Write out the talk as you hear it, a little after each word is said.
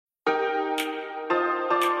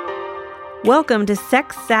Welcome to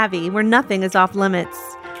Sex Savvy, where nothing is off limits.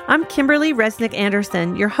 I'm Kimberly Resnick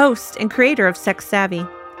Anderson, your host and creator of Sex Savvy.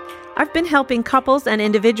 I've been helping couples and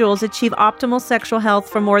individuals achieve optimal sexual health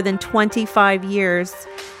for more than 25 years.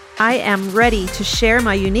 I am ready to share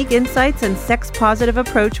my unique insights and sex-positive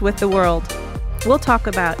approach with the world. We'll talk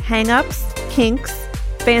about hang-ups, kinks,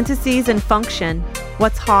 fantasies, and function,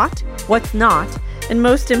 what's hot, what's not, and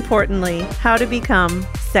most importantly, how to become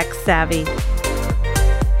sex savvy.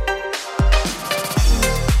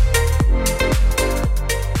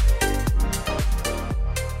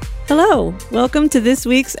 Hello, welcome to this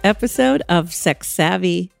week's episode of Sex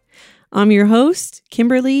Savvy. I'm your host,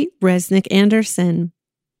 Kimberly Resnick Anderson.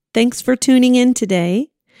 Thanks for tuning in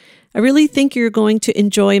today. I really think you're going to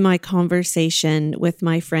enjoy my conversation with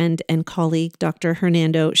my friend and colleague, Dr.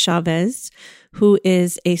 Hernando Chavez, who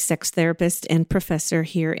is a sex therapist and professor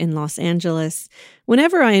here in Los Angeles.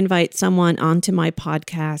 Whenever I invite someone onto my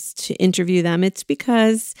podcast to interview them, it's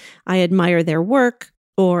because I admire their work,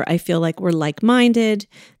 or I feel like we're like-minded,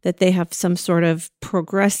 that they have some sort of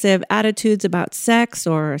progressive attitudes about sex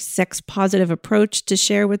or a sex-positive approach to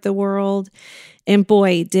share with the world. And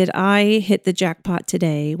boy, did I hit the jackpot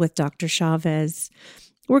today with Dr. Chavez.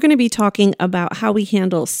 We're going to be talking about how we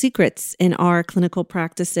handle secrets in our clinical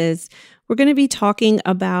practices. We're going to be talking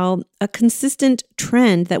about a consistent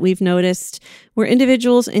trend that we've noticed where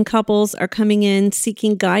individuals and couples are coming in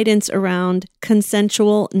seeking guidance around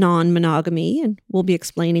consensual non-monogamy, and we'll be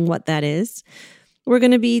explaining what that is. We're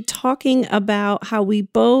going to be talking about how we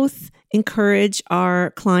both encourage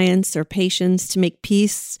our clients or patients to make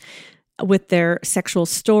peace with their sexual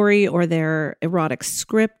story or their erotic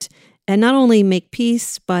script, and not only make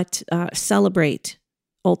peace, but celebrate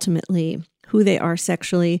ultimately who they are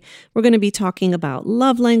sexually. We're going to be talking about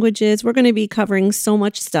love languages. We're going to be covering so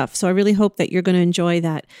much stuff. So I really hope that you're going to enjoy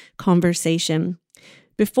that conversation.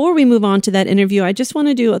 Before we move on to that interview, I just want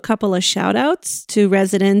to do a couple of shout outs to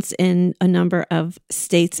residents in a number of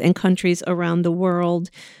states and countries around the world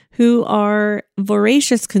who are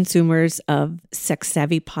voracious consumers of Sex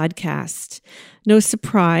Savvy podcast. No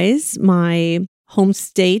surprise, my home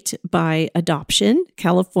state by adoption,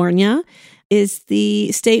 California, is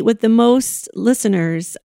the state with the most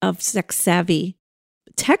listeners of Sex Savvy.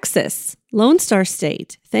 Texas, Lone Star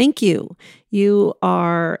State, thank you. You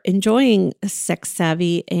are enjoying Sex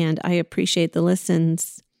Savvy, and I appreciate the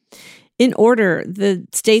listens. In order, the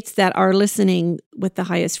states that are listening with the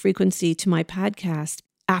highest frequency to my podcast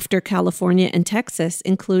after California and Texas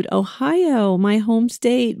include Ohio, my home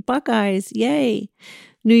state, Buckeyes, yay.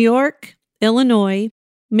 New York, Illinois,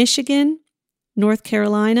 Michigan, North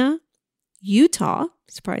Carolina, Utah,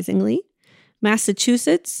 surprisingly,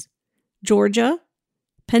 Massachusetts, Georgia,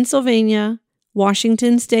 Pennsylvania,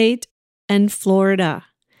 Washington State, and Florida.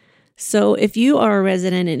 So if you are a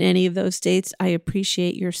resident in any of those states, I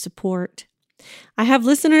appreciate your support. I have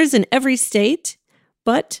listeners in every state,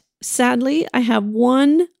 but sadly, I have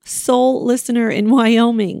one sole listener in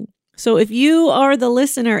Wyoming. So if you are the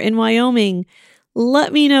listener in Wyoming,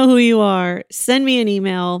 let me know who you are. Send me an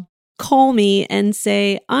email. Call me and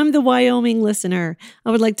say, I'm the Wyoming listener.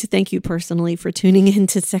 I would like to thank you personally for tuning in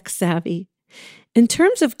to Sex Savvy. In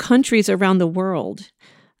terms of countries around the world,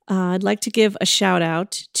 I'd like to give a shout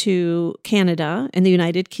out to Canada and the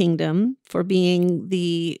United Kingdom for being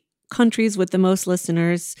the countries with the most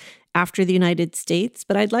listeners after the United States.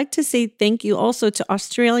 But I'd like to say thank you also to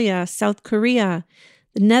Australia, South Korea,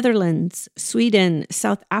 the Netherlands, Sweden,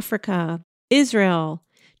 South Africa, Israel,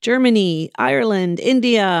 Germany, Ireland,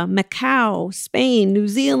 India, Macau, Spain, New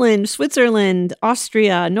Zealand, Switzerland,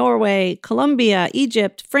 Austria, Norway, Colombia,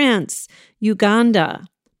 Egypt, France, Uganda,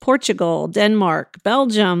 Portugal, Denmark,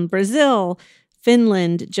 Belgium, Brazil,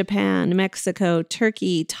 Finland, Japan, Mexico,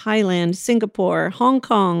 Turkey, Thailand, Singapore, Hong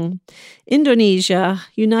Kong, Indonesia,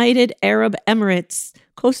 United Arab Emirates,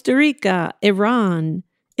 Costa Rica, Iran,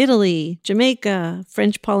 Italy, Jamaica,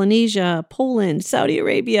 French Polynesia, Poland, Saudi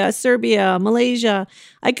Arabia, Serbia, Malaysia.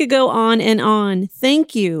 I could go on and on.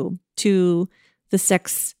 Thank you to the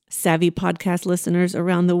Sex Savvy podcast listeners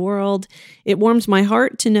around the world. It warms my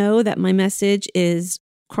heart to know that my message is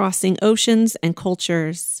crossing oceans and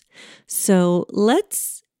cultures. So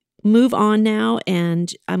let's move on now,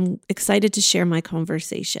 and I'm excited to share my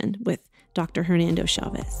conversation with Dr. Hernando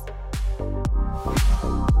Chavez.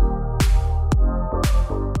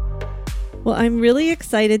 Well, I'm really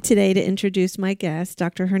excited today to introduce my guest,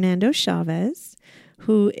 Dr. Hernando Chavez,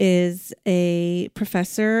 who is a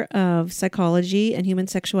professor of psychology and human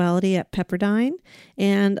sexuality at Pepperdine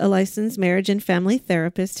and a licensed marriage and family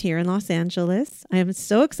therapist here in Los Angeles. I am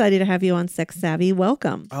so excited to have you on Sex Savvy.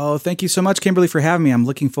 Welcome. Oh, thank you so much, Kimberly, for having me. I'm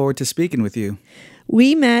looking forward to speaking with you.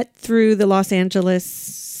 We met through the Los Angeles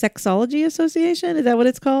Sexology Association. Is that what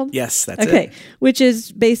it's called? Yes, that's it. Okay, which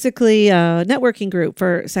is basically a networking group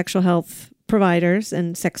for sexual health providers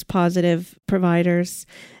and sex positive providers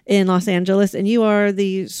in Los Angeles. And you are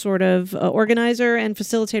the sort of organizer and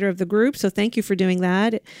facilitator of the group. So thank you for doing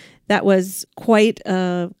that. That was quite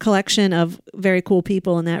a collection of very cool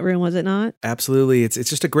people in that room, was it not? Absolutely. It's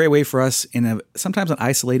just a great way for us in sometimes an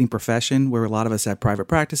isolating profession where a lot of us have private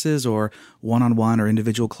practices or one-on-one or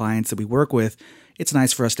individual clients that we work with. It's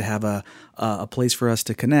nice for us to have a place for us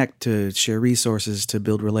to connect, to share resources, to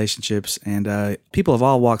build relationships. And people of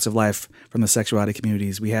all walks of life from the sexuality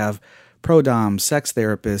communities. We have pro-doms, sex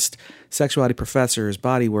therapists, sexuality professors,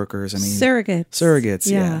 body workers.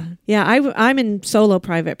 Surrogates. Yeah. I'm in solo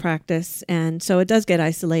private practice, and so it does get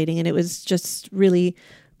isolating, and it was just really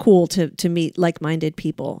cool to meet like-minded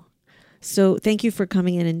people. So thank you for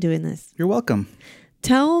coming in and doing this. You're welcome.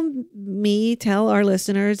 Tell our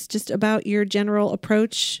listeners just about your general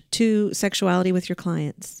approach to sexuality with your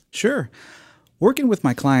clients. Sure. Working with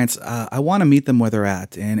my clients, I want to meet them where they're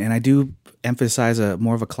at. And I do emphasize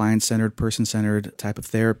more of a client-centered, person-centered type of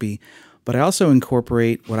therapy. But I also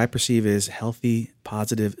incorporate what I perceive as healthy,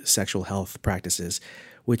 positive sexual health practices,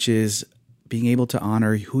 which is being able to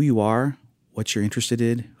honor who you are, what you're interested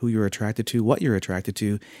in, who you're attracted to, what you're attracted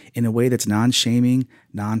to, in a way that's non-shaming,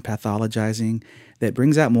 non-pathologizing, that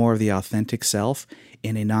brings out more of the authentic self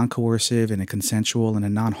in a non-coercive and a consensual and a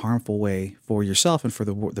non-harmful way for yourself and for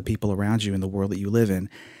the people around you in the world that you live in,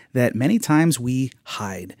 that many times we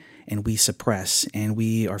hide and we suppress and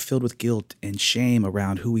we are filled with guilt and shame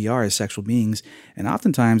around who we are as sexual beings. And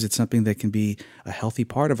oftentimes it's something that can be a healthy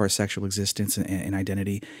part of our sexual existence and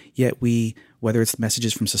identity, yet we, whether it's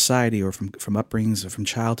messages from society or from upbringings or from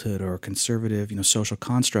childhood or conservative, social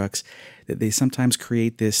constructs, that they sometimes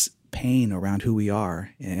create this pain around who we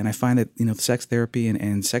are. And I find that, sex therapy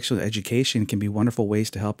and sexual education can be wonderful ways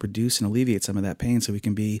to help reduce and alleviate some of that pain so we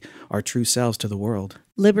can be our true selves to the world.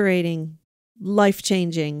 Liberating,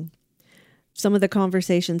 life-changing. Some of the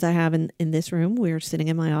conversations I have in this room, we're sitting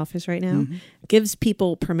in my office right now, gives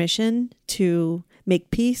people permission to make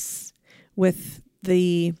peace with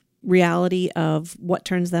the reality of what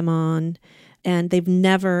turns them on. And they've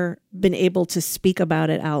never been able to speak about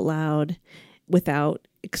it out loud without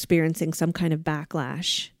experiencing some kind of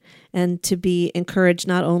backlash, and to be encouraged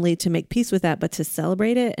not only to make peace with that, but to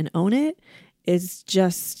celebrate it and own it is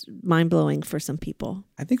just mind-blowing for some people.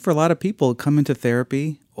 I think for a lot of people come into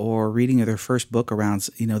therapy or reading their first book around,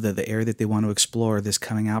 the area that they want to explore, this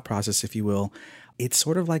coming out process, if you will, it's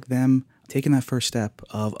sort of like them taking that first step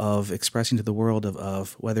of expressing to the world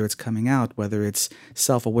of whether it's coming out, whether it's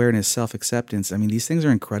self-awareness, self-acceptance. I mean, these things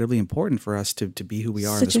are incredibly important for us to be who we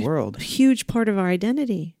are in this world. A huge part of our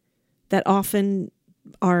identity that often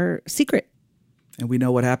are secret. And we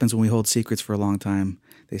know what happens when we hold secrets for a long time.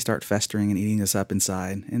 They start festering and eating us up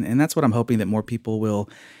inside. And that's what I'm hoping, that more people will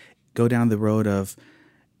go down the road of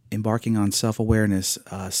embarking on self-awareness,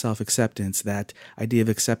 self-acceptance, that idea of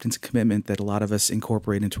acceptance and commitment that a lot of us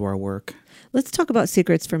incorporate into our work. Let's talk about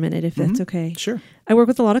secrets for a minute, if that's okay. Sure. I work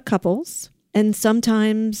with a lot of couples, and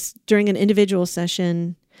sometimes during an individual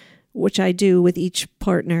session, which I do with each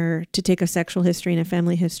partner to take a sexual history and a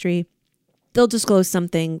family history, they'll disclose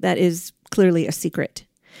something that is clearly a secret.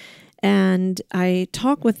 And I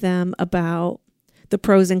talk with them about the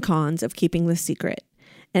pros and cons of keeping the secret.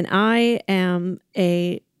 And I am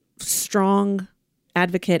a strong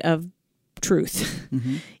advocate of truth,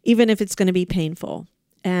 even if it's going to be painful.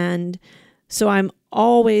 And so I'm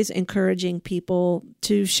always encouraging people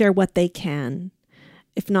to share what they can,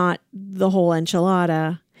 if not the whole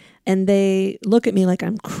enchilada. And they look at me like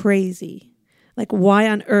I'm crazy. Like, why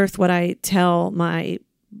on earth would I tell my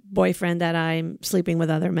boyfriend that I'm sleeping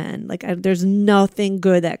with other men? Like, there's nothing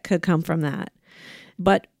good that could come from that.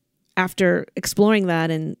 But after exploring that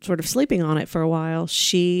and sort of sleeping on it for a while,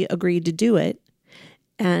 she agreed to do it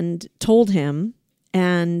and told him.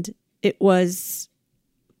 And it was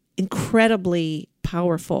incredibly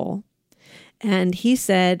powerful. And he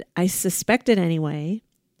said, I suspected anyway.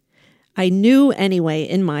 I knew anyway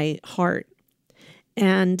in my heart.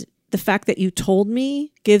 And the fact that you told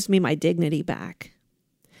me gives me my dignity back.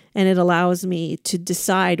 And it allows me to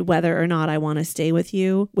decide whether or not I want to stay with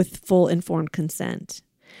you with full informed consent.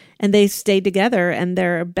 And they stayed together, and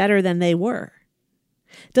they're better than they were.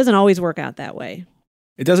 It doesn't always work out that way.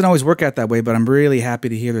 It doesn't always work out that way, but I'm really happy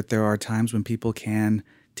to hear that there are times when people can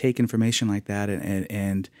take information like that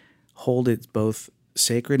and hold it both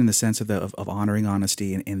sacred in the sense of honoring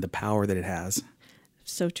honesty and the power that it has.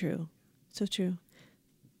 So true. So true.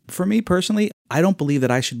 For me personally, I don't believe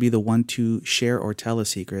that I should be the one to share or tell a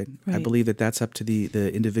secret. Right. I believe that that's up to the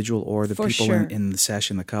individual or the For people sure. in the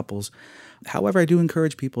session, the couples. However, I do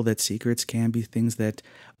encourage people that secrets can be things that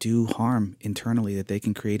do harm internally, that they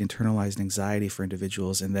can create internalized anxiety for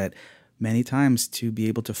individuals, and that many times to be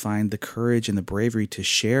able to find the courage and the bravery to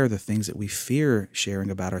share the things that we fear sharing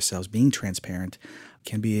about ourselves, being transparent,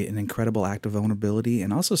 can be an incredible act of vulnerability,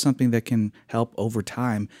 and also something that can help over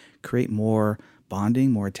time create more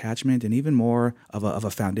bonding, more attachment, and even more of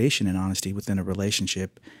a foundation in honesty within a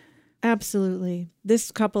relationship. Absolutely.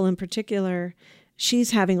 This couple in particular,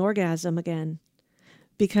 she's having orgasm again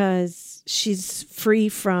because she's free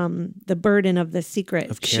from the burden of the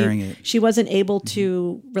secret. Of carrying it. She wasn't able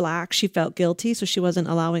to relax. She felt guilty, so she wasn't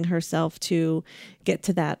allowing herself to get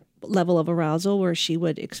to that level of arousal where she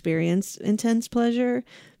would experience intense pleasure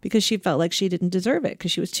because she felt like she didn't deserve it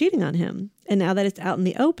because she was cheating on him. And now that it's out in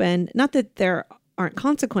the open, not that there aren't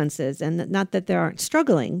consequences and not that there aren't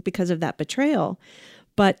struggling because of that betrayal,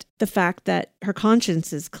 but the fact that her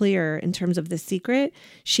conscience is clear in terms of the secret,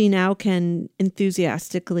 she now can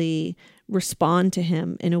enthusiastically respond to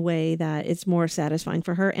him in a way that is more satisfying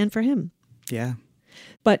for her and for him. Yeah.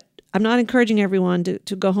 But I'm not encouraging everyone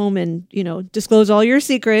to go home and, disclose all your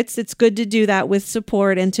secrets. It's good to do that with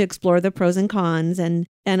support and to explore the pros and cons and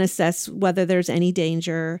assess whether there's any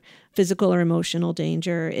danger, physical or emotional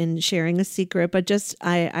danger in sharing a secret. But just,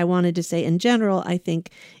 I wanted to say in general, I think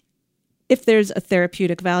if there's a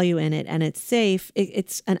therapeutic value in it and it's safe,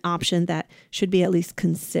 it's an option that should be at least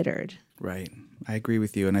considered. Right. I agree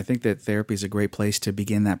with you. And I think that therapy is a great place to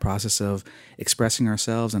begin that process of expressing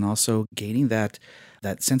ourselves and also gaining that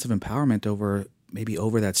sense of empowerment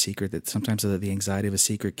over that secret that sometimes the anxiety of a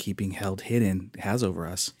secret keeping held hidden has over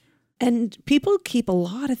us. And people keep a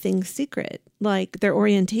lot of things secret, like their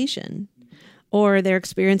orientation or their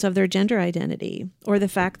experience of their gender identity or the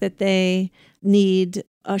fact that they need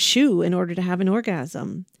a shoe in order to have an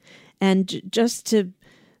orgasm. And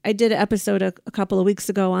I did an episode a couple of weeks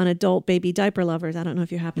ago on adult baby diaper lovers. I don't know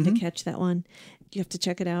if you happened to catch that one. You have to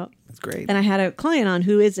check it out. That's great. And I had a client on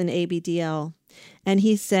who is an ABDL, and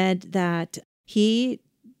he said that he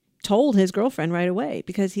told his girlfriend right away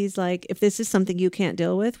because he's like, if this is something you can't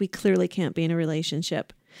deal with, we clearly can't be in a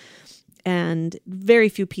relationship. And very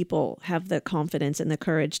few people have the confidence and the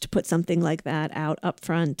courage to put something like that out up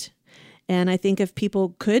front. And I think if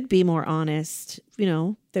people could be more honest,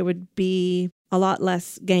 there would be a lot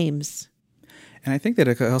less games. And I think that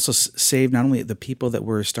it could also save not only the people that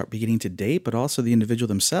we're beginning to date, but also the individual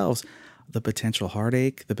themselves, the potential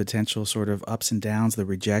heartache, the potential sort of ups and downs, the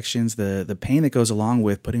rejections, the pain that goes along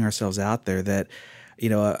with putting ourselves out there. That,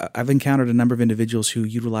 I've encountered a number of individuals who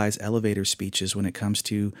utilize elevator speeches when it comes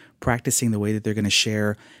to practicing the way that they're going to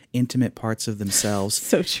share intimate parts of themselves.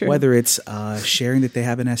 So true. Whether it's sharing that they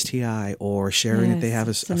have an STI or sharing that they have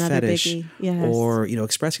a fetish, or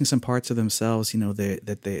expressing some parts of themselves,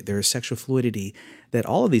 their sexual fluidity. That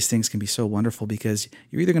all of these things can be so wonderful because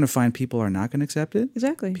you're either going to find people are not going to accept it,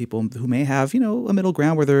 exactly. People who may have a middle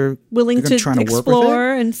ground where they're willing to try to explore work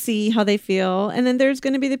with it and see how they feel, and then there's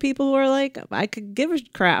going to be the people who are like, I could give a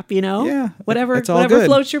crap, Yeah, whatever good.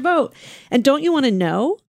 floats your boat. And don't you want to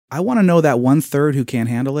know? I want to know that 1/3 who can't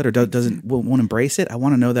handle it or won't embrace it. I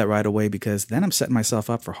want to know that right away because then I'm setting myself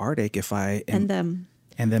up for heartache if I am,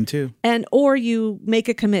 and them too. Or you make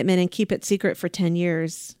a commitment and keep it secret for 10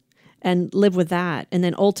 years and live with that. And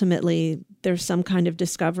then ultimately there's some kind of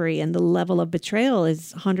discovery and the level of betrayal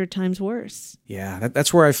is 100 times worse. Yeah,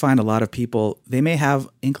 that's where I find a lot of people, they may have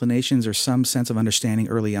inclinations or some sense of understanding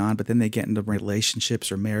early on, but then they get into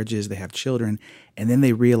relationships or marriages, they have children, and then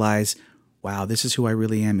they realize, wow, this is who I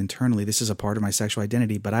really am internally. This is a part of my sexual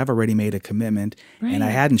identity, but I've already made a commitment and I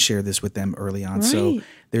hadn't shared this with them early on. Right. So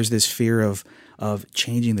there's this fear of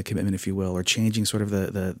changing the commitment, if you will, or changing sort of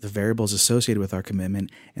the variables associated with our commitment.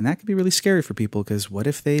 And that can be really scary for people because what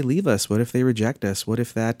if they leave us? What if they reject us? What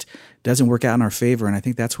if that doesn't work out in our favor? And I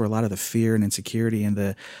think that's where a lot of the fear and insecurity and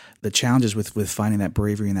the challenges with finding that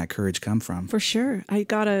bravery and that courage come from. For sure. I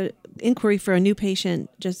got an inquiry for a new patient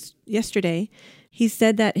just yesterday. He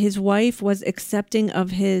said that his wife was accepting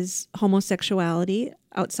of his homosexuality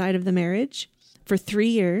outside of the marriage for 3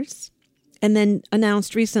 years and then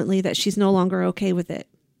announced recently that she's no longer okay with it.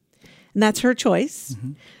 And that's her choice.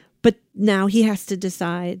 Mm-hmm. But now he has to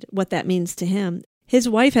decide what that means to him. His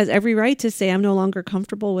wife has every right to say, I'm no longer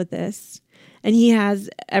comfortable with this. And he has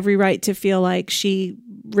every right to feel like she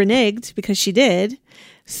reneged because she did.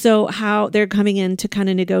 So how they're coming in to kind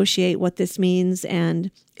of negotiate what this means.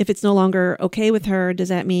 And if it's no longer okay with her, does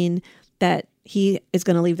that mean that he is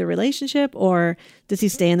going to leave the relationship, or does he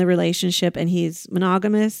stay in the relationship and he's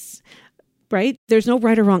monogamous? Right? There's no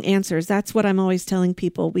right or wrong answers. That's what I'm always telling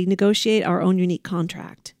people. We negotiate our own unique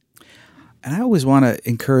contract. And I always want to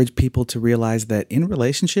encourage people to realize that in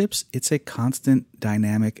relationships, it's a constant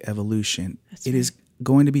dynamic evolution. It is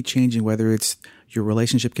going to be changing, whether it's your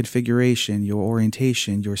relationship configuration, your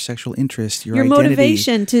orientation, your sexual interest, your identity.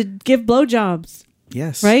 Motivation to give blowjobs.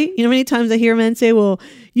 Yes. Right? You know, many times I hear men say, well,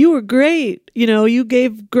 you were great. You know, you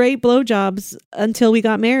gave great blowjobs until we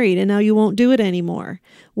got married and now you won't do it anymore.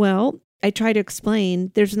 Well, I try to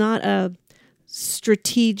explain there's not a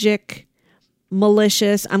strategic,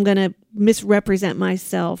 malicious, I'm going to misrepresent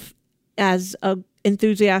myself as a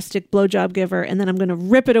enthusiastic blowjob giver and then I'm going to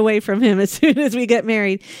rip it away from him as soon as we get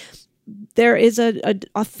married. There is a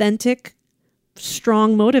authentic,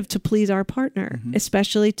 strong motive to please our partner,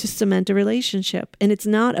 especially to cement a relationship. And it's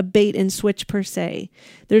not a bait and switch per se.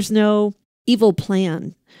 There's no evil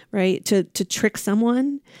plan, right, to trick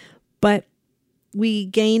someone, but we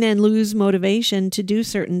gain and lose motivation to do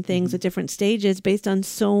certain things at different stages based on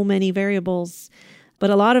so many variables. But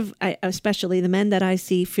a lot of, especially the men that I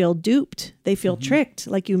see, feel duped. They feel tricked,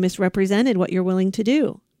 like you misrepresented what you're willing to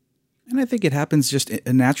do. And I think it happens just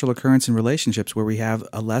a natural occurrence in relationships where we have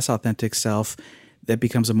a less authentic self that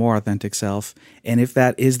becomes a more authentic self. And if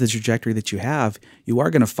that is the trajectory that you have, you are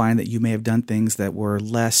going to find that you may have done things that were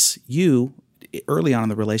less you early on in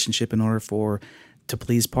the relationship in order to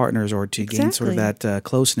please partners or to gain sort of that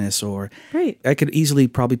closeness. Or I could easily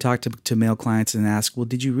probably talk to male clients and ask, well,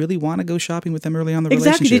 did you really want to go shopping with them early on in the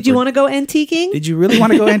relationship? Did you want to go antiquing? Did you really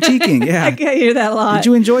want to go antiquing? Yeah. I hear that a lot. Did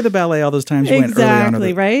you enjoy the ballet all those times you went early on?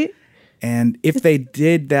 Exactly, right? And if they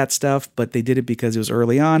did that stuff, but they did it because it was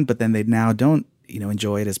early on, but then they now don't,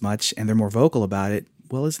 enjoy it as much and they're more vocal about it.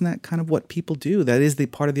 Well, isn't that kind of what people do? That is the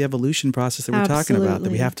part of the evolution process that we're talking about,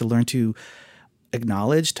 that we have to learn to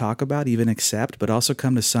acknowledge, talk about, even accept, but also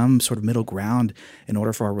come to some sort of middle ground in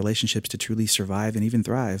order for our relationships to truly survive and even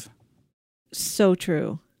thrive. So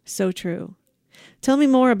true. So true. Tell me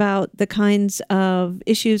more about the kinds of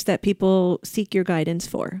issues that people seek your guidance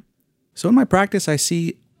for. So in my practice, I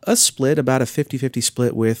see a split, about a 50-50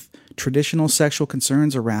 split, with traditional sexual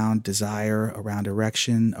concerns around desire, around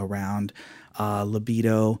erection, around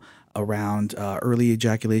libido, around early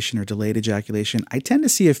ejaculation or delayed ejaculation. I tend to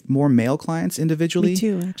see more male clients individually. Me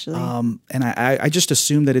too, actually. And I just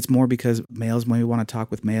assume that it's more because males may want to talk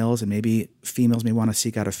with males and maybe females may want to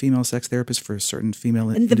seek out a female sex therapist for a certain female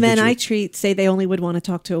And the men I treat say they only would want to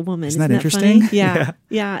talk to a woman. Isn't that interesting? Funny?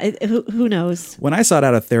 Yeah. Who knows? When I sought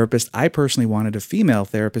out a therapist, I personally wanted a female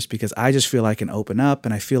therapist because I just feel I can open up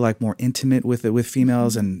and I feel like more intimate with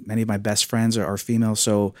females, and many of my best friends are females.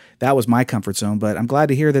 So that was my comfort zone. But I'm glad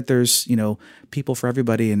to hear that there's people for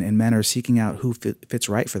everybody, and men are seeking out who fits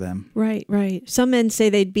right for them. Right. Some men say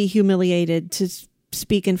they'd be humiliated to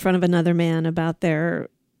speak in front of another man about their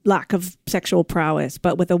lack of sexual prowess,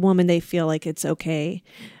 but with a woman they feel like it's okay.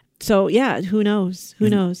 So yeah, who knows? Who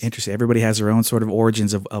knows? Interesting. Everybody has their own sort of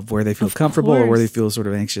origins of where they feel comfortable or where they feel sort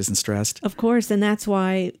of anxious and stressed. Of course. And that's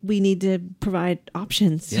why we need to provide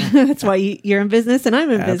options. Yeah. That's why you're in business and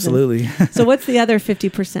I'm in business. Absolutely. So what's the other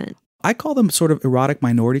 50%? I call them sort of erotic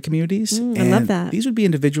minority communities. I love that. These would be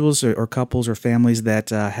individuals or couples or families that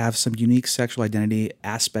have some unique sexual identity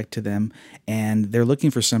aspect to them, and they're looking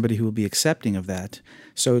for somebody who will be accepting of that.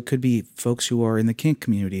 So it could be folks who are in the kink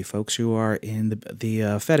community, folks who are in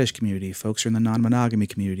the fetish community, folks who are in the non-monogamy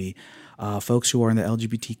community, folks who are in the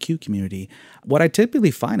LGBTQ community. What I typically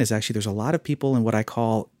find is actually there's a lot of people in what I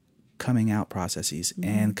call coming out processes,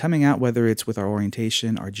 and coming out, whether it's with our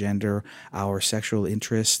orientation, our gender, our sexual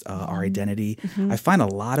interest, our identity. I find a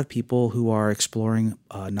lot of people who are exploring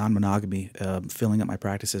non-monogamy filling up my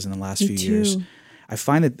practices in the last few years. I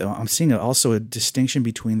find that I'm seeing also a distinction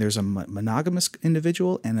between there's a monogamous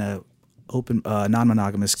individual and a open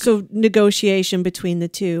non-monogamous. So negotiation between the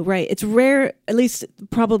two, right? It's rare, at least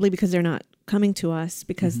probably because they're not coming to us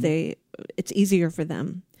because it's easier for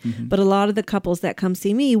them. But a lot of the couples that come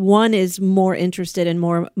see me, one is more interested and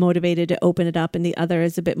more motivated to open it up, and the other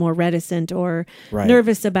is a bit more reticent or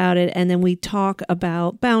nervous about it. And then we talk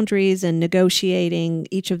about boundaries and negotiating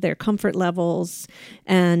each of their comfort levels,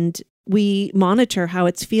 and we monitor how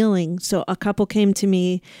it's feeling. So a couple came to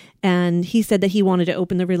me and he said that he wanted to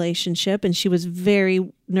open the relationship, and she was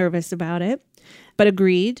very nervous about it, but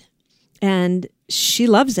agreed. And she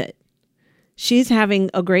loves it. She's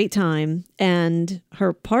having a great time, and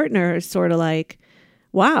her partner is sort of like,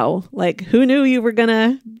 wow, like who knew you were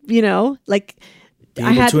gonna, like be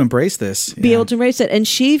able to embrace this. Be able to embrace it. And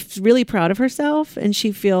she's really proud of herself, and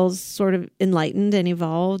she feels sort of enlightened and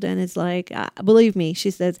evolved, and is like, believe me,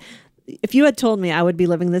 she says, if you had told me I would be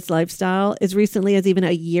living this lifestyle as recently as even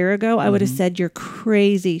a year ago, I would have said, you're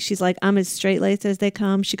crazy. She's like, I'm as straight-laced as they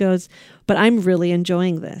come. She goes, but I'm really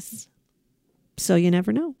enjoying this. So you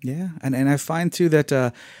never know. Yeah. And I find too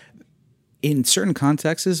that in certain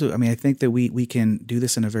contexts, I mean, I think that we can do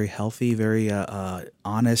this in a very healthy, very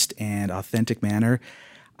honest and authentic manner.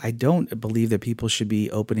 I don't believe that people should be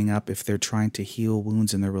opening up if they're trying to heal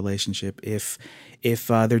wounds in their relationship. If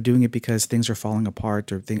they're doing it because things are falling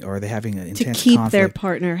apart or they're having an intense to keep conflict, their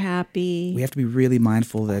partner happy. We have to be really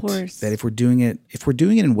mindful that if we're doing it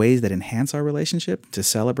in ways that enhance our relationship, to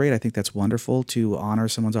celebrate, I think that's wonderful, to honor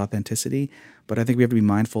someone's authenticity. But I think we have to be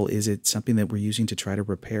mindful: is it something that we're using to try to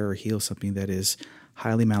repair or heal something that is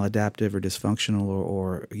highly maladaptive or dysfunctional,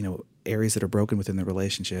 or areas that are broken within the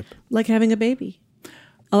relationship, like having a baby.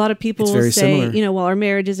 A lot of people will say, similar. Well, our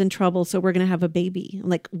marriage is in trouble, so we're going to have a baby. I'm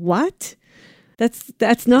like, what?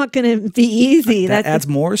 That's not going to be easy. That adds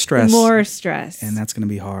more stress. More stress. And that's going to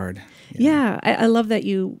be hard. Yeah. I love that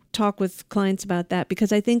you talk with clients about that,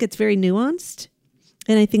 because I think it's very nuanced.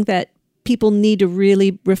 And I think that people need to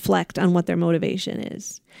really reflect on what their motivation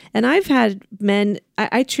is. And I've had men,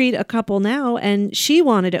 I treat a couple now, and she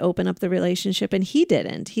wanted to open up the relationship and he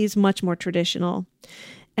didn't. He's much more traditional.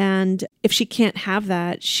 And if she can't have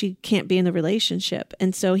that, she can't be in the relationship.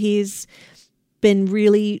 And so he's been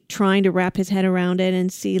really trying to wrap his head around it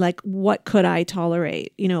and see, like, what could I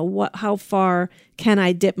tolerate? How far can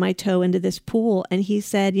I dip my toe into this pool? And he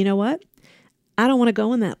said, you know what? I don't want to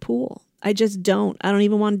go in that pool. I just don't. I don't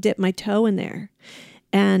even want to dip my toe in there.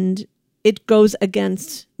 And it goes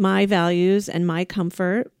against my values and my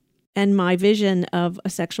comfort and my vision of a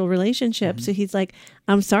sexual relationship. Mm-hmm. So he's like,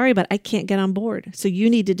 I'm sorry, but I can't get on board. So you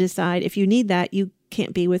need to decide, if you need that, you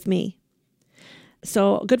can't be with me.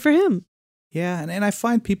 So good for him. Yeah, and I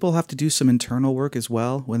find people have to do some internal work as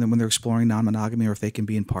well when they're exploring non-monogamy, or if they can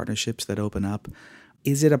be in partnerships that open up.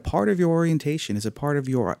 Is it a part of your orientation? Is it part of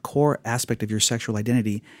your core aspect of your sexual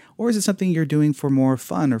identity? Or is it something you're doing for more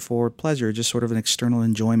fun or for pleasure, just sort of an external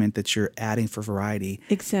enjoyment that you're adding for variety?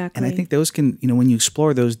 Exactly. And I think those can, when you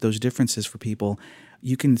explore those differences for people,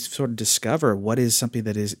 you can sort of discover what is something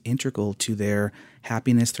that is integral to their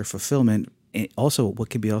happiness, their fulfillment, and also what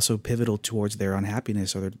can be also pivotal towards their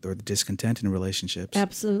unhappiness or the discontent in relationships.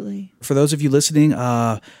 Absolutely. For those of you listening,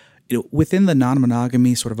 within the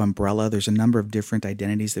non-monogamy sort of umbrella, there's a number of different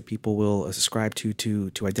identities that people will ascribe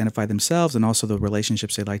to identify themselves, and also the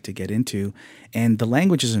relationships they like to get into. And the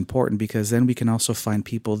language is important, because then we can also find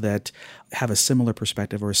people that have a similar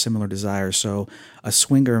perspective or a similar desire. So a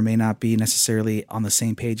swinger may not be necessarily on the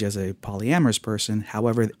same page as a polyamorous person.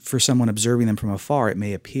 However, for someone observing them from afar, it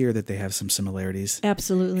may appear that they have some similarities.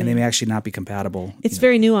 Absolutely. And they may actually not be compatible. It's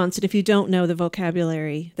very nuanced. And if you don't know the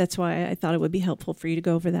vocabulary, that's why I thought it would be helpful for you to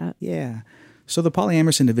go over that. Yeah. So the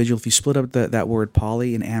polyamorous individual, if you split up that word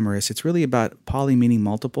poly and amorous, it's really about poly meaning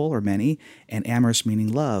multiple or many, and amorous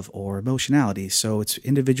meaning love or emotionality. So it's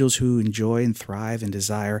individuals who enjoy and thrive and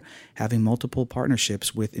desire having multiple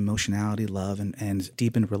partnerships with emotionality, love, and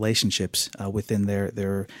deepened relationships within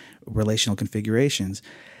their relational configurations.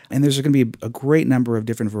 And there's going to be a great number of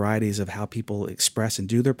different varieties of how people express and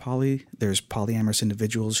do their poly. There's polyamorous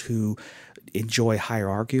individuals who enjoy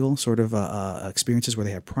hierarchical sort of experiences where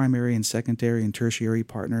they have primary and secondary and tertiary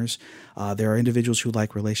partners. There are individuals who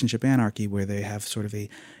like relationship anarchy, where they have sort of a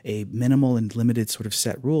minimal and limited sort of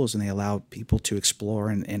set rules, and they allow people to explore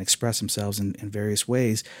and express themselves in various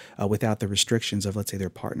ways without the restrictions of, let's say, their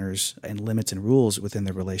partners and limits and rules within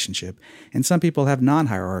their relationship. And some people have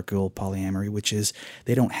non-hierarchical polyamory, which is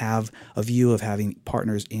they don't have a view of having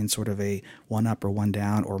partners in sort of a one up or one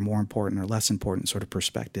down or more important or less important sort of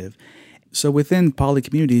perspective. So within poly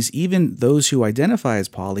communities, even those who identify as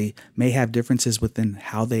poly may have differences within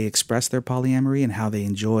how they express their polyamory and how they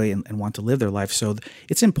enjoy and want to live their life. So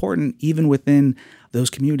it's important, even within those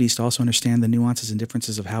communities, to also understand the nuances and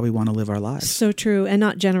differences of how we want to live our lives. So true, and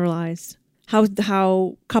not generalize.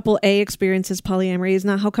 How couple A experiences polyamory is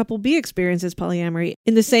not how couple B experiences polyamory.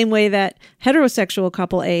 In the same way that heterosexual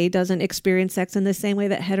couple A doesn't experience sex in the same way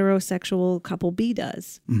that heterosexual couple B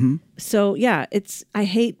does. Mm-hmm. So yeah, I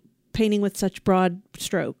hate painting with such broad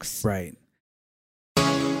strokes. Right.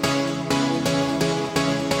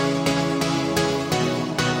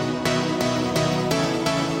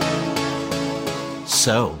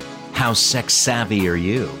 So, how sex savvy are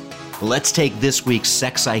you? Let's take this week's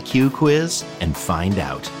Sex IQ quiz and find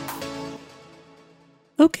out.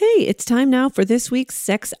 Okay, it's time now for this week's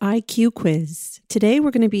Sex IQ quiz. Today we're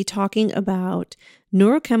going to be talking about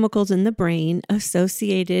neurochemicals in the brain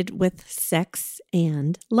associated with sex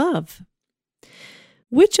and love.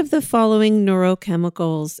 Which of the following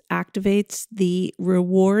neurochemicals activates the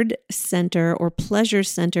reward center or pleasure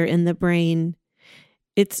center in the brain?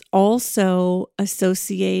 It's also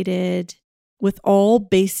associated with all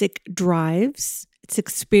basic drives. It's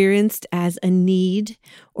experienced as a need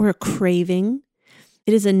or a craving.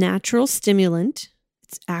 It is a natural stimulant.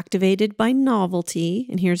 It's activated by novelty.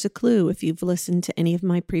 And here's a clue. If you've listened to any of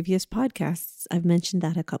my previous podcasts, I've mentioned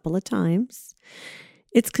that a couple of times.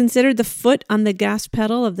 It's considered the foot on the gas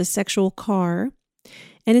pedal of the sexual car.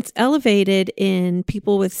 And it's elevated in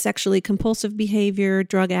people with sexually compulsive behavior,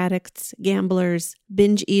 drug addicts, gamblers,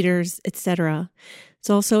 binge eaters, etc. It's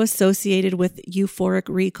also associated with euphoric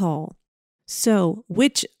recall. So,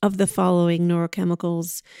 which of the following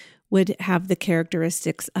neurochemicals would have the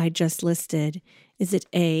characteristics I just listed? Is it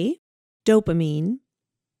A, dopamine,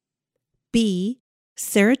 B,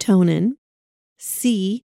 serotonin,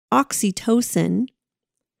 C, oxytocin,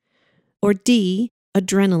 or D,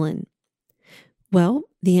 adrenaline? Well,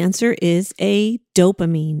 the answer is A,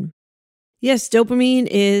 dopamine. Yes, dopamine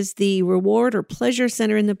is the reward or pleasure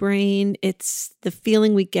center in the brain. It's the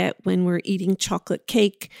feeling we get when we're eating chocolate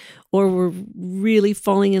cake or we're really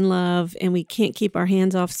falling in love and we can't keep our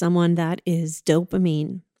hands off someone. That is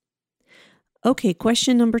dopamine. Okay,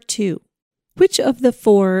 question number 2. Which of the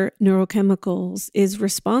 4 neurochemicals is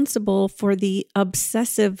responsible for the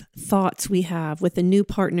obsessive thoughts we have with a new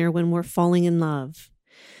partner when we're falling in love?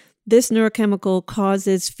 This neurochemical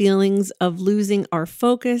causes feelings of losing our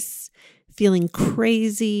focus, feeling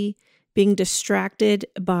crazy, being distracted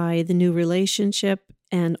by the new relationship,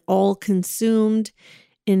 and all consumed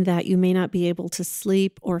in that you may not be able to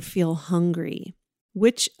sleep or feel hungry.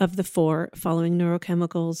 Which of the 4 following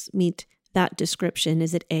neurochemicals meet that description?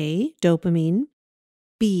 Is it A, dopamine,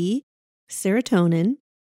 B, serotonin,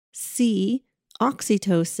 C,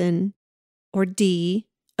 oxytocin, or D,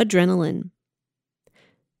 adrenaline?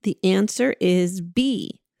 The answer is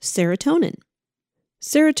B, serotonin.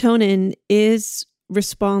 Serotonin is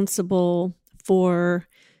responsible for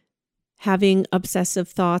having obsessive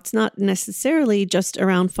thoughts, not necessarily just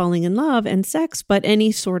around falling in love and sex, but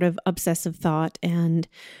any sort of obsessive thought. And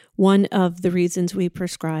one of the reasons we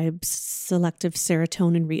prescribe selective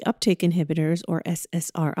serotonin reuptake inhibitors, or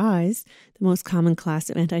SSRIs, the most common class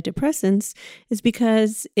of antidepressants, is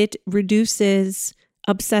because it reduces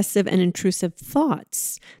obsessive and intrusive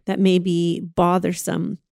thoughts that may be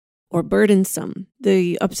bothersome or burdensome.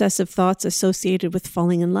 The obsessive thoughts associated with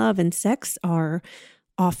falling in love and sex are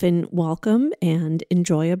often welcome and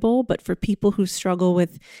enjoyable, but for people who struggle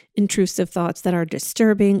with intrusive thoughts that are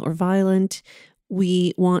disturbing or violent,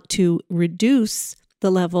 we want to reduce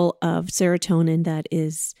the level of serotonin that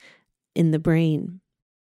is in the brain.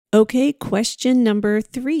 Okay, question number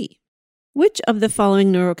 3. Which of the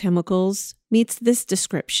following neurochemicals meets this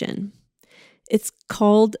description? It's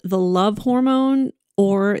called the love hormone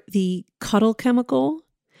or the cuddle chemical.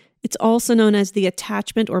 It's also known as the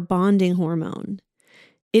attachment or bonding hormone.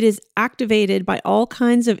 It is activated by all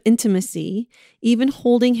kinds of intimacy, even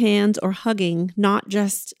holding hands or hugging, not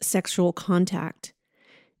just sexual contact.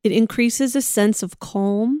 It increases a sense of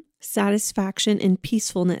calm, satisfaction, and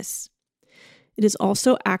peacefulness. It is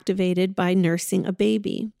also activated by nursing a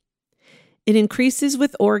baby. It increases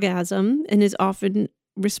with orgasm and is often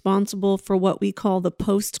responsible for what we call the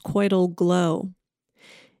postcoital glow.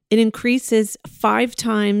 It increases 5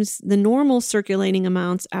 times the normal circulating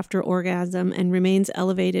amounts after orgasm and remains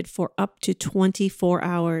elevated for up to 24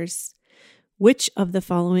 hours. Which of the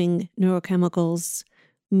following neurochemicals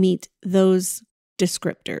meet those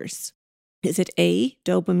descriptors? Is it A,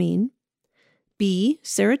 dopamine, B,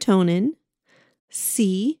 serotonin,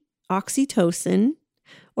 C, oxytocin,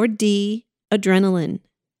 or D, adrenaline?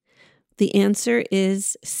 The answer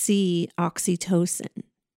is C, oxytocin.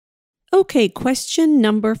 Okay, question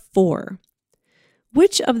number 4.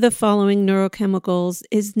 Which of the following neurochemicals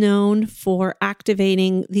is known for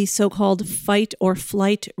activating the so-called fight or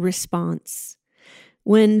flight response?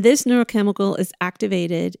 When this neurochemical is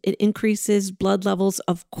activated, it increases blood levels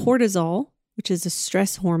of cortisol, which is a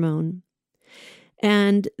stress hormone.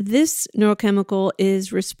 And this neurochemical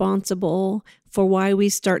is responsible for why we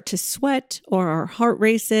start to sweat, or our heart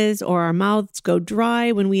races, or our mouths go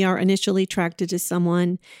dry when we are initially attracted to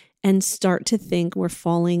someone and start to think we're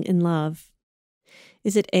falling in love.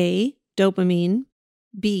 Is it A, dopamine,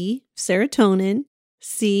 B, serotonin,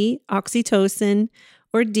 C, oxytocin,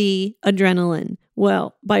 or D, adrenaline?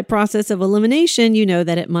 Well, by process of elimination, you know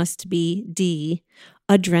that it must be D,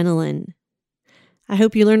 adrenaline. I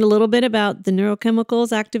hope you learned a little bit about the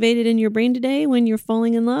neurochemicals activated in your brain today when you're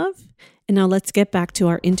falling in love. And now let's get back to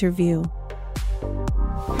our interview.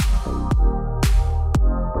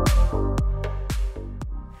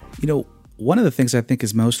 You know, one of the things I think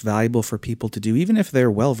is most valuable for people to do, even if they're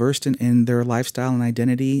well-versed in their lifestyle and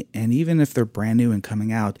identity, and even if they're brand new and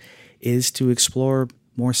coming out, is to explore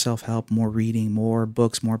more self-help, more reading, more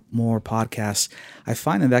books, more podcasts. I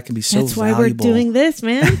find that can be so valuable. That's why we're doing this,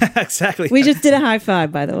 man. Exactly. We just did a high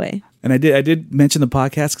five, by the way. And I did mention the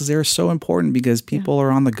podcast because they're so important, because people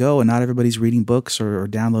are on the go and not everybody's reading books or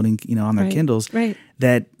downloading, on their Kindles. Right.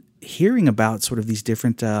 That hearing about sort of these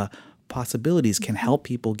different possibilities can help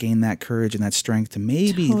people gain that courage and that strength to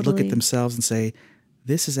maybe look at themselves and say,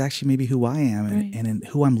 this is actually maybe who I am, and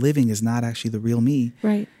who I'm living is not actually the real me.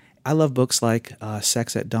 Right. I love books like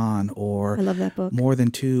Sex at Dawn, or I love that book. More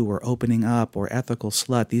Than Two, or Opening Up, or Ethical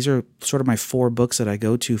Slut. These are sort of my 4 books that I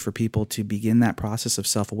go to for people to begin that process of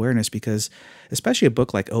self-awareness, because especially a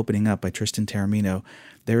book like Opening Up by Tristan Taormino,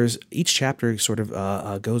 there's each chapter sort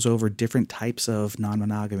of goes over different types of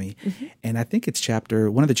non-monogamy. Mm-hmm. And I think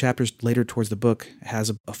one of the chapters later towards the book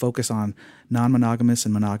has a focus on non-monogamous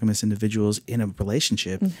and monogamous individuals in a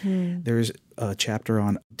relationship. Mm-hmm. There's a chapter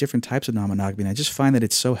on different types of non-monogamy. And I just find that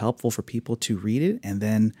it's so helpful for people to read it, and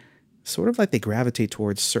then sort of like they gravitate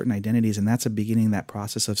towards certain identities. And that's a beginning that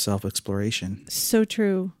process of self-exploration. So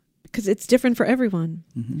true. Because it's different for everyone.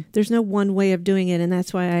 Mm-hmm. There's no one way of doing it. And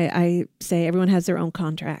that's why I say everyone has their own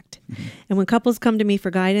contract. Mm-hmm. And when couples come to me for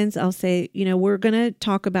guidance, I'll say, we're going to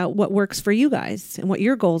talk about what works for you guys and what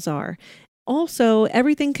your goals are. Also,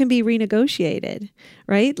 everything can be renegotiated,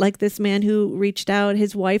 right? Like this man who reached out,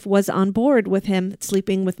 his wife was on board with him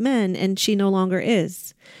sleeping with men, and she no longer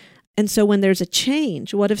is. And so when there's a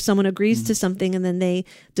change, what if someone agrees to something and then they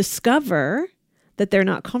discover that they're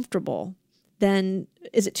not comfortable? Then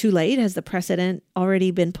is it too late? Has the precedent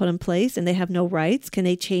already been put in place and they have no rights? Can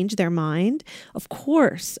they change their mind? Of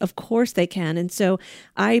course they can. And so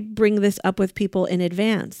I bring this up with people in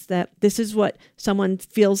advance, that this is what someone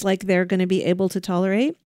feels like they're going to be able to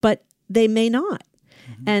tolerate, but they may not.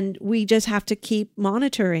 Mm-hmm. And we just have to keep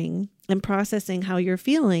monitoring and processing how you're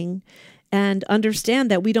feeling, and understand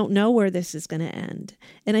that we don't know where this is going to end.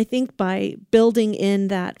 And I think by building in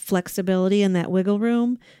that flexibility and that wiggle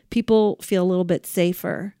room, people feel a little bit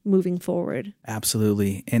safer moving forward.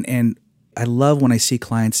 Absolutely. And I love when I see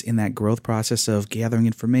clients in that growth process of gathering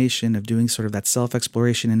information, of doing sort of that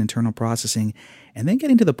self-exploration and internal processing, and then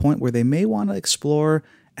getting to the point where they may want to explore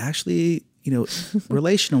actually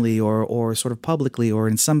relationally or sort of publicly, or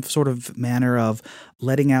in some sort of manner of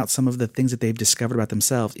letting out some of the things that they've discovered about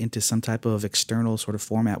themselves into some type of external sort of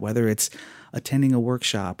format, whether it's attending a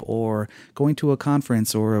workshop or going to a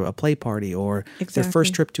conference or a play party, or their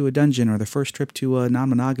first trip to a dungeon or their first trip to a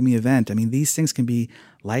non-monogamy event. I mean, these things can be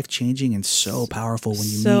life-changing and so powerful when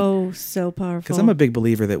you meet. So powerful. Because I'm a big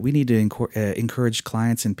believer that we need to encourage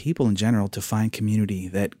clients and people in general to find community.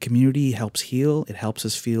 That community helps heal. It helps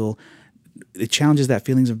us feel. It challenges that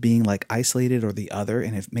feelings of being like isolated or the other,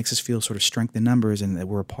 and it makes us feel sort of strength in numbers and that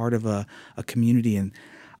we're a part of a community. And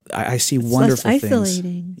I see it's wonderful less things.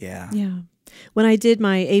 Isolating. Yeah. When I did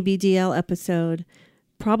my ABDL episode,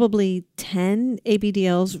 probably 10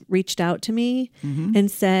 ABDLs reached out to me and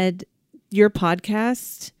said, your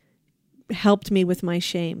podcast helped me with my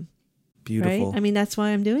shame. Beautiful. Right? I mean, that's why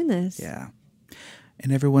I'm doing this. Yeah.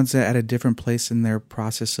 And everyone's at a different place in their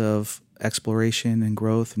process of exploration and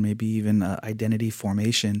growth, and maybe even identity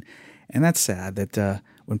formation. And that's sad that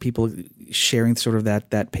when people sharing sort of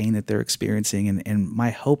that pain that they're experiencing, and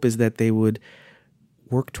my hope is that they would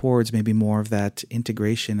work towards maybe more of that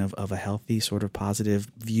integration of a healthy sort of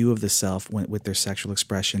positive view of the self with their sexual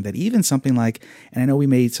expression. That even something like, and I know we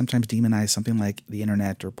may sometimes demonize something like the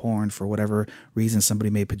internet or porn for whatever reason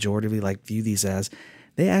somebody may pejoratively like view these as,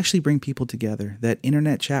 they actually bring people together. That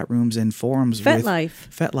internet chat rooms and forums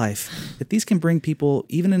FetLife, that these can bring people,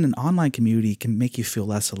 even in an online community, can make you feel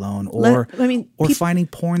less alone. Or finding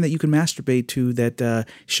porn that you can masturbate to that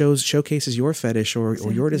showcases your fetish or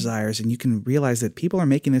your desires, and you can realize that people are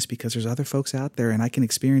making this because there's other folks out there, and I can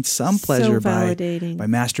experience some pleasure by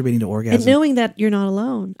masturbating to orgasm. And knowing that you're not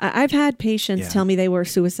alone. I've had patients tell me they were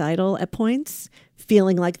suicidal at points,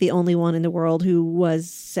 feeling like the only one in the world who was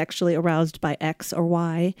sexually aroused by X or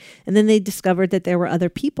Y. And then they discovered that there were other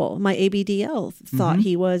people. My ABDL thought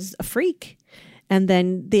he was a freak. And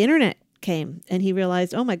then the internet came and he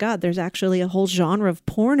realized, oh my God, there's actually a whole genre of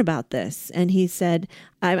porn about this. And he said,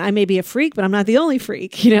 I may be a freak, but I'm not the only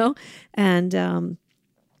freak, And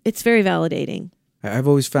it's very validating. I've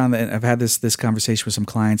always found that, and I've had this conversation with some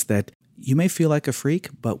clients, that you may feel like a freak,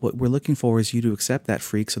 but what we're looking for is you to accept that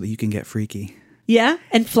freak so that you can get freaky. Yeah.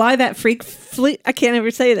 And fly that I can't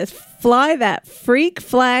ever say this. Fly that freak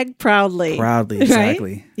flag proudly. Proudly,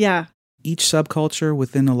 exactly. Right? Yeah. Each subculture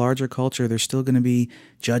within a larger culture, there's still going to be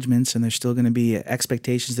judgments and there's still going to be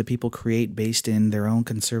expectations that people create based in their own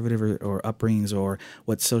conservative or upbringings or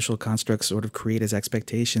what social constructs sort of create as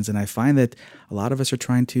expectations. And I find that a lot of us are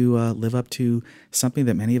trying to live up to something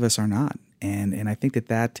that many of us are not. And I think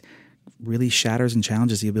that really shatters and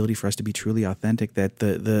challenges the ability for us to be truly authentic, that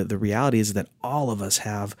the reality is that all of us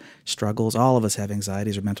have struggles, all of us have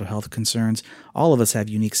anxieties or mental health concerns, all of us have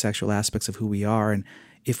unique sexual aspects of who we are. And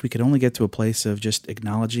if we could only get to a place of just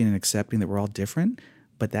acknowledging and accepting that we're all different,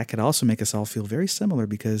 but that could also make us all feel very similar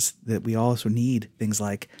because that we also need things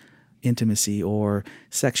like intimacy or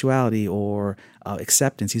sexuality or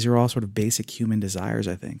acceptance. These are all sort of basic human desires,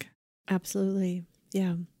 I think. Absolutely.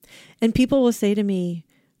 Yeah. And people will say to me,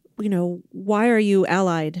 why are you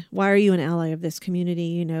allied? Why are you an ally of this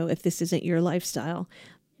community, if this isn't your lifestyle?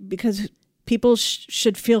 Because people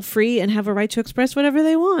should feel free and have a right to express whatever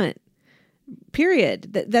they want.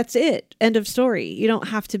 Period. That's it. End of story. You don't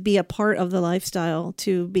have to be a part of the lifestyle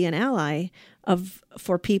to be an ally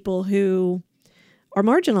for people who are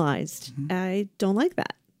marginalized. Mm-hmm. I don't like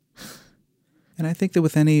that. And I think that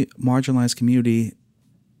with any marginalized community,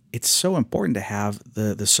 it's so important to have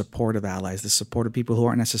the support of allies, the support of people who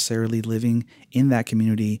aren't necessarily living in that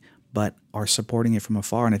community, but are supporting it from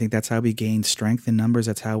afar. And I think that's how we gain strength in numbers.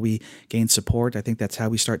 That's how we gain support. I think that's how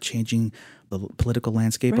we start changing the political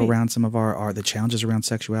landscape around some of the challenges around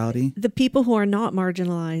sexuality. The people who are not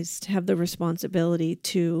marginalized have the responsibility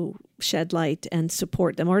to shed light and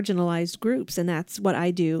support the marginalized groups. And that's what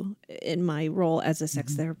I do in my role as a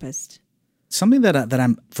sex therapist. Something that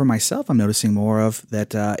I'm, for myself, I'm noticing more of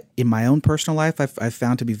that in my own personal life I've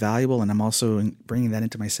found to be valuable, and I'm also bringing that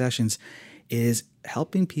into my sessions, is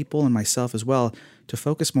helping people and myself as well to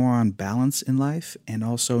focus more on balance in life and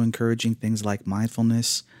also encouraging things like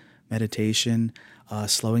mindfulness, meditation,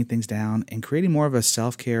 slowing things down, and creating more of a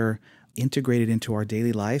self-care integrated into our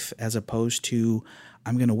daily life as opposed to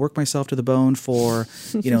I'm going to work myself to the bone for,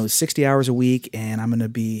 60 hours a week, and I'm going to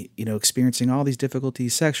be, experiencing all these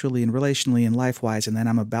difficulties sexually and relationally and life-wise, and then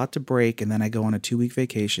I'm about to break, and then I go on a 2-week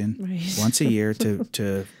vacation once a year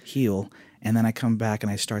to heal, and then I come back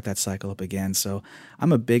and I start that cycle up again. So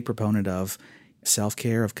I'm a big proponent of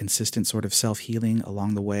self-care, of consistent sort of self-healing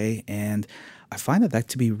along the way, and I find that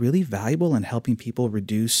to be really valuable in helping people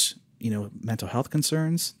reduce mental health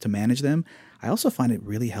concerns, to manage them. I also find it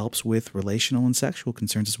really helps with relational and sexual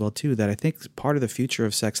concerns as well, too, that I think part of the future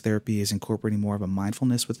of sex therapy is incorporating more of a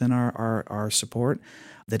mindfulness within our support,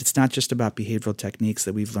 that it's not just about behavioral techniques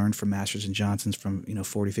that we've learned from Masters and Johnsons from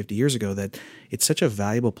 40, 50 years ago, that it's such a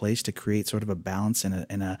valuable place to create sort of a balance and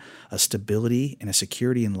a stability and a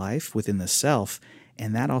security in life within the self.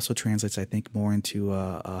 And that also translates, I think, more into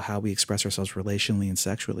how we express ourselves relationally and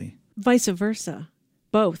sexually. Vice versa,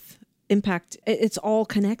 both. Impact, it's all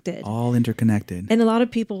connected. All interconnected. And a lot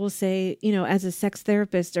of people will say, as a sex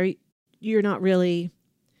therapist, you're not really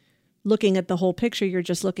looking at the whole picture, you're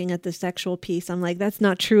just looking at the sexual piece. I'm like, that's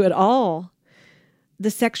not true at all.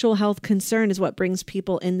 The sexual health concern is what brings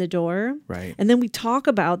people in the door. Right. And then we talk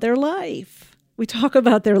about their life.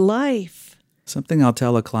 Something I'll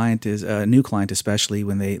tell a client is a new client, especially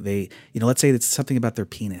when they let's say it's something about their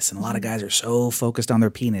penis, and a lot of guys are so focused on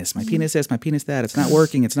their penis. My penis this, my penis that. It's not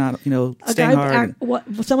working. It's not staying hard.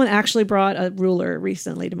 Someone actually brought a ruler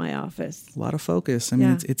recently to my office. A lot of focus. I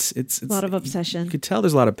mean, it's a lot of obsession. You could tell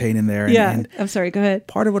there's a lot of pain in there. And I'm sorry. Go ahead.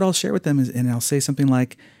 Part of what I'll share with them is, and I'll say something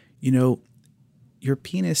like, your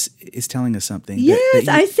penis is telling us something. Yes,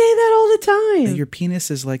 I say that all the time. Your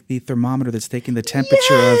penis is like the thermometer that's taking the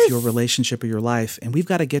temperature of your relationship or your life. And we've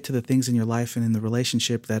got to get to the things in your life and in the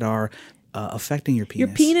relationship that are affecting your penis.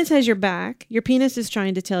 Your penis has your back. Your penis is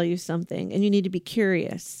trying to tell you something, and you need to be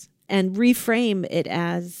curious and reframe it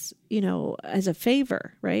as, as a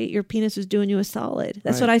favor, right? Your penis is doing you a solid.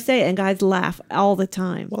 That's what I say. And guys laugh all the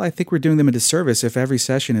time. Well, I think we're doing them a disservice if every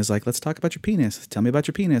session is like, let's talk about your penis. Tell me about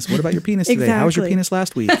your penis. What about your penis today? Exactly. How was your penis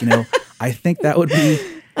last week? I think that would be...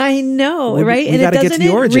 I know, right? And it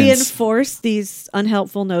doesn't reinforce these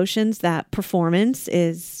unhelpful notions that performance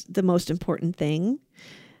is the most important thing.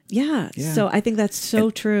 Yeah. So I think that's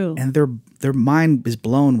true. And their mind is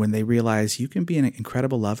blown when they realize you can be an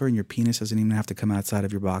incredible lover and your penis doesn't even have to come outside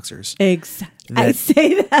of your boxers. Exactly. I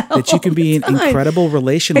say that you can be an incredible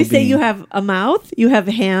relational being. I say you have a mouth, you have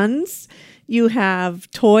hands, you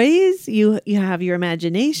have toys, you have your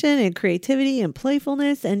imagination and creativity and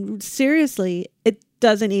playfulness. And seriously, it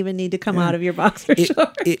doesn't even need to come out of your boxer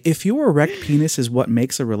shorts. If your erect penis is what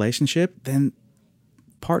makes a relationship, then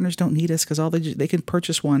partners don't need us because they can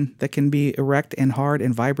purchase one that can be erect and hard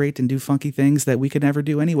and vibrate and do funky things that we could never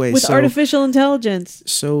do anyway. With artificial intelligence.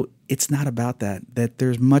 So it's not about that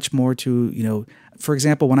there's much more to, for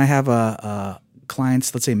example, when I have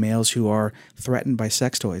clients, let's say males who are threatened by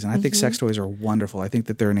sex toys. And I think sex toys are wonderful. I think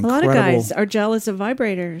that they're an incredible... A lot of guys are jealous of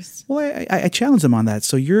vibrators. Well, I challenge them on that.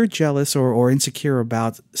 So you're jealous or insecure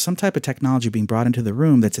about some type of technology being brought into the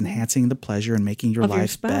room that's enhancing the pleasure and making your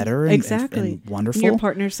life better and wonderful. And your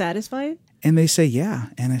partner's satisfied? And they say, yeah.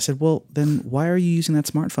 And I said, well, then why are you using that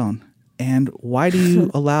smartphone? And why do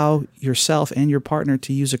you allow yourself and your partner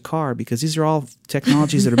to use a car? Because these are all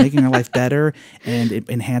technologies that are making our life better and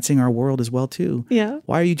enhancing our world as well, too. Yeah.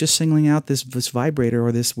 Why are you just singling out this vibrator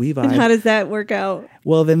or this WeVibe? And how does that work out?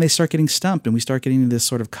 Well, then they start getting stumped and we start getting this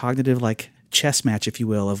sort of cognitive chess match, if you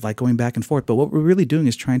will, of going back and forth. But what we're really doing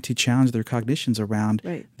is trying to challenge their cognitions around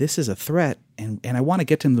this is a threat. And I want to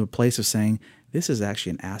get them to a place of saying this is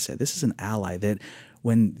actually an asset. This is an ally that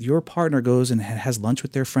when your partner goes and has lunch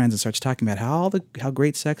with their friends and starts talking about how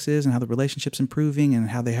great sex is and how the relationship's improving and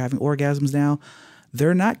how they're having orgasms now,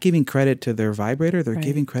 they're not giving credit to their vibrator. They're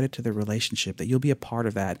giving credit to their relationship, that you'll be a part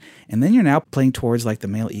of that. And then you're now playing towards the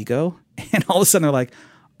male ego. And all of a sudden they're like,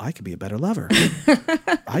 I could be a better lover.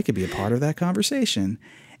 I could be a part of that conversation.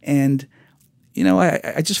 And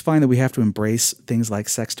I just find that we have to embrace things like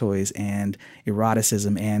sex toys and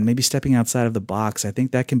eroticism and maybe stepping outside of the box. I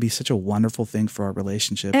think that can be such a wonderful thing for our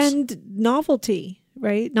relationships. And novelty,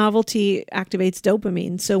 right? Novelty activates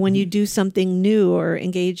dopamine. So when you do something new or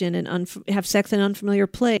engage in have sex in an unfamiliar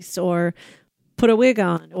place or put a wig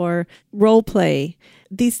on or role play,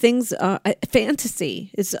 these things,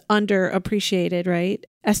 fantasy is underappreciated, right?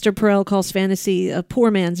 Esther Perel calls fantasy a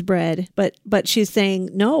poor man's bread, but she's saying,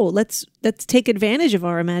 no, let's take advantage of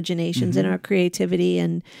our imaginations and our creativity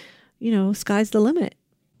and, sky's the limit.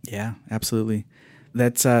 Yeah, absolutely.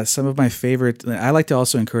 That's some of my favorite. I like to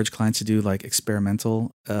also encourage clients to do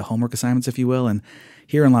experimental homework assignments, if you will. And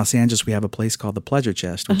here in Los Angeles, we have a place called the Pleasure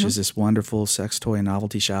Chest, which is this wonderful sex toy and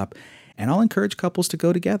novelty shop. And I'll encourage couples to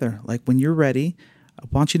go together. When you're ready, I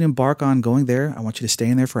want you to embark on going there. I want you to stay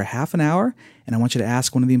in there for a half an hour, and I want you to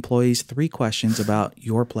ask one of the employees 3 questions about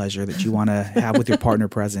your pleasure that you want to have with your partner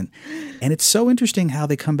present. And it's so interesting how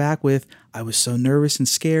they come back with, I was so nervous and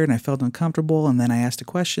scared, and I felt uncomfortable, and then I asked a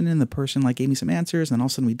question, and the person gave me some answers, and then all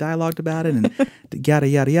of a sudden we dialogued about it, and yada,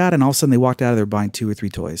 yada, yada, and all of a sudden they walked out of there buying 2 or 3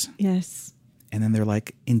 toys. Yes. And then they're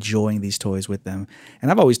enjoying these toys with them. And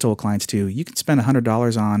I've always told clients too, you can spend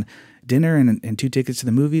 $100 on dinner and 2 tickets to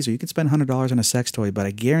the movies, or you can spend $100 on a sex toy, but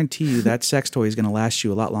I guarantee you that sex toy is going to last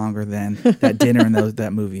you a lot longer than that dinner and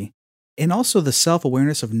that movie. And also the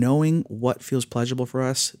self-awareness of knowing what feels pleasurable for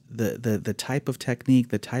us, the type of technique,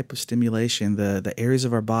 the type of stimulation, the areas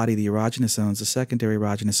of our body, the erogenous zones, the secondary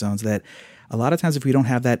erogenous zones, that a lot of times if we don't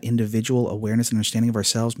have that individual awareness and understanding of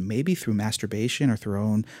ourselves, maybe through masturbation or through our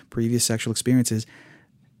own previous sexual experiences,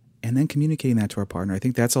 and then communicating that to our partner, I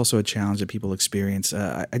think that's also a challenge that people experience.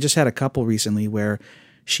 I just had a couple recently where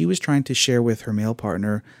she was trying to share with her male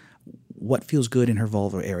partner what feels good in her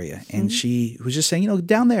vulva area. And she was just saying,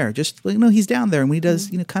 down there, just, he's down there. And when he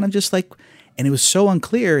does, kind of just and it was so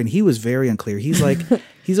unclear, and he was very unclear. He's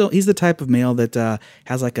he's the type of male that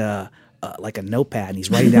has a notepad, and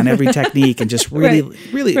he's writing down every technique and just really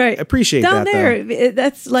appreciate down that. Down there, though.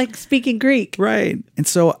 That's like speaking Greek. Right. And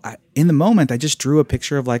so in the moment, I just drew a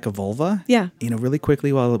picture of a vulva, yeah, really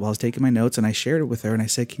quickly while I was taking my notes, and I shared it with her, and I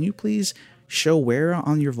said, can you please show where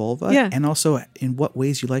on your vulva, and also in what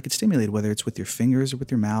ways you like it stimulated, whether it's with your fingers or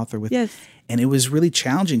with your mouth or with, and it was really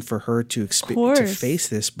challenging for her to face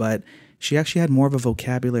this, but she actually had more of a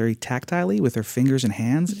vocabulary tactilely with her fingers and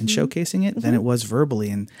hands and showcasing it than it was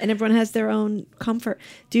verbally. And everyone has their own comfort.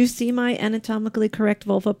 Do you see my anatomically correct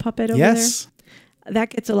vulva puppet over there? Yes.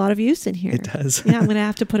 That gets a lot of use in here. It does. Yeah, I'm going to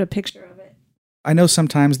have to put a picture of it. I know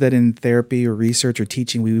sometimes that in therapy or research or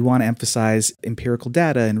teaching, we want to emphasize empirical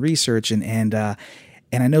data and research, and I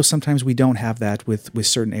know sometimes we don't have that with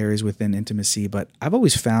certain areas within intimacy, but I've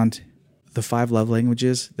always found the 5 love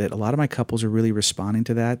languages that a lot of my couples are really responding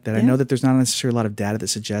to that I know that there's not necessarily a lot of data that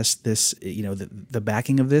suggests this, the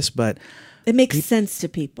backing of this, but it makes sense to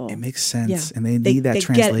people. It makes sense, and they need that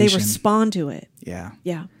translation. They respond to it. Yeah.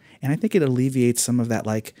 Yeah. And I think it alleviates some of that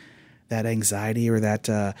that anxiety or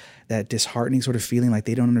that disheartening sort of feeling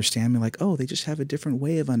they don't understand me, they just have a different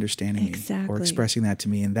way of understanding me or expressing that to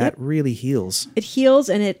me, and that really heals. It heals,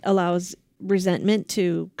 and it allows resentment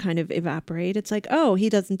to kind of evaporate. It's he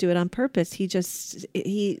doesn't do it on purpose. He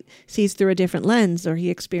sees through a different lens, or he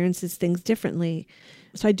experiences things differently.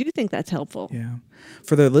 So I do think that's helpful. Yeah.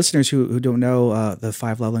 For the listeners who don't know the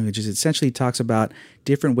 5 love languages, it essentially talks about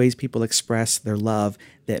different ways people express their love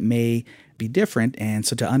that may be different. And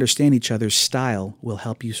so to understand each other's style will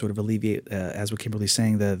help you sort of alleviate, as what Kimberly's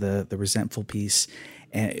saying, the resentful piece.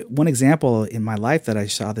 And one example in my life that I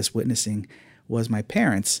saw this witnessing was my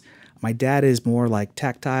parents. My dad is more like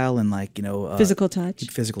tactile and like, physical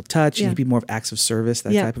touch. Yeah. He'd be more of acts of service,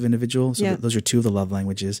 that type of individual. So those are 2 of the love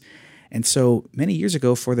languages. And so many years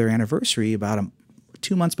ago for their anniversary, about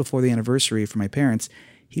 2 months before the anniversary for my parents,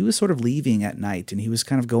 he was sort of leaving at night and he was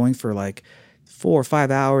kind of going for like 4 or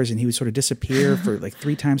 5 hours and he would sort of disappear for like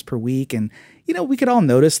 3 times per week. And, we could all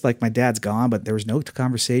notice like my dad's gone, but there was no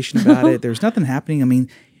conversation about it. There was nothing happening. I mean,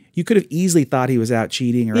 you could have easily thought he was out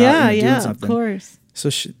cheating or out doing something. Of course. So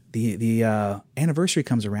the anniversary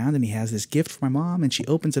comes around and he has this gift for my mom and she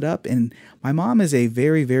opens it up. And my mom is a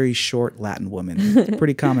very, very short Latin woman,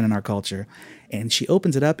 pretty common in our culture. And she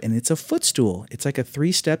opens it up and it's a footstool. It's like a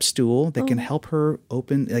 3-step stool that can help her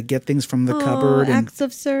get things from the cupboard. Acts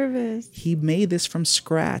of service. He made this from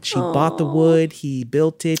scratch. He bought the wood, he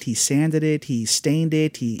built it, he sanded it, he stained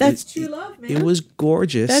it. That's true love, man. It was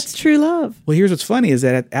gorgeous. That's true love. Well, here's what's funny is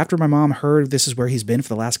that after my mom heard this is where he's been for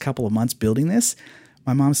the last couple of months building this,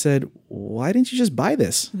 my mom said, "Why didn't you just buy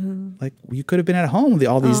this? Like you could have been at home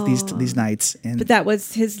all these nights." But that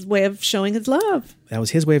was his way of showing his love. That was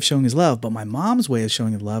his way of showing his love. But my mom's way of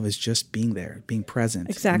showing his love is just being there, being present.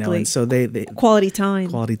 Exactly. And so they quality time.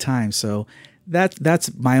 Quality time. So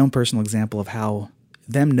that's my own personal example of how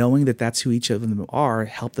them knowing that that's who each of them are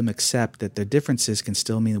help them accept that their differences can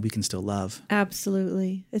still mean that we can still love.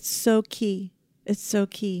 Absolutely. It's so key. It's so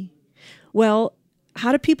key. Well,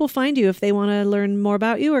 how do people find you if they want to learn more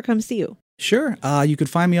about you or come see you? Sure. You can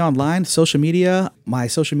find me online, social media. My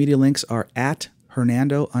social media links are at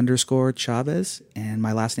Hernando_Chavez, and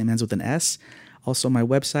my last name ends with an S. Also, my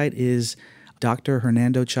website is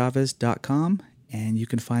drhernandochavez.com, and you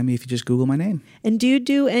can find me if you just Google my name. And do you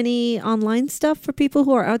do any online stuff for people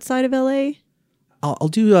who are outside of LA? I'll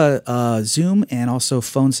do Zoom and also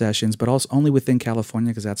phone sessions, but also only within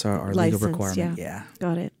California because that's our legal requirement. Yeah.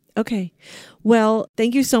 Got it. Okay. Well,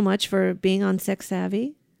 thank you so much for being on Sex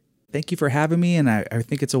Savvy. Thank you for having me. And I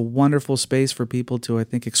think it's a wonderful space for people to,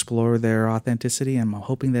 explore their authenticity. And I'm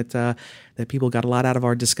hoping that people got a lot out of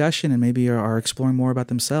our discussion and maybe are exploring more about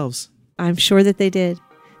themselves. I'm sure that they did.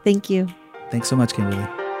 Thank you. Thanks so much, Kimberly.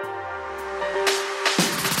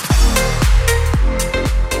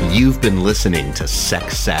 You've been listening to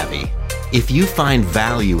Sex Savvy. If you find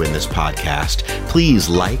value in this podcast, please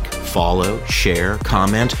like, follow, share,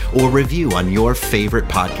 comment, or review on your favorite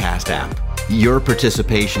podcast app. Your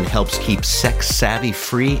participation helps keep Sex Savvy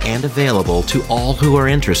free and available to all who are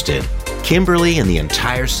interested. Kimberly and the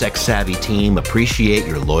entire Sex Savvy team appreciate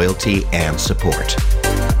your loyalty and support.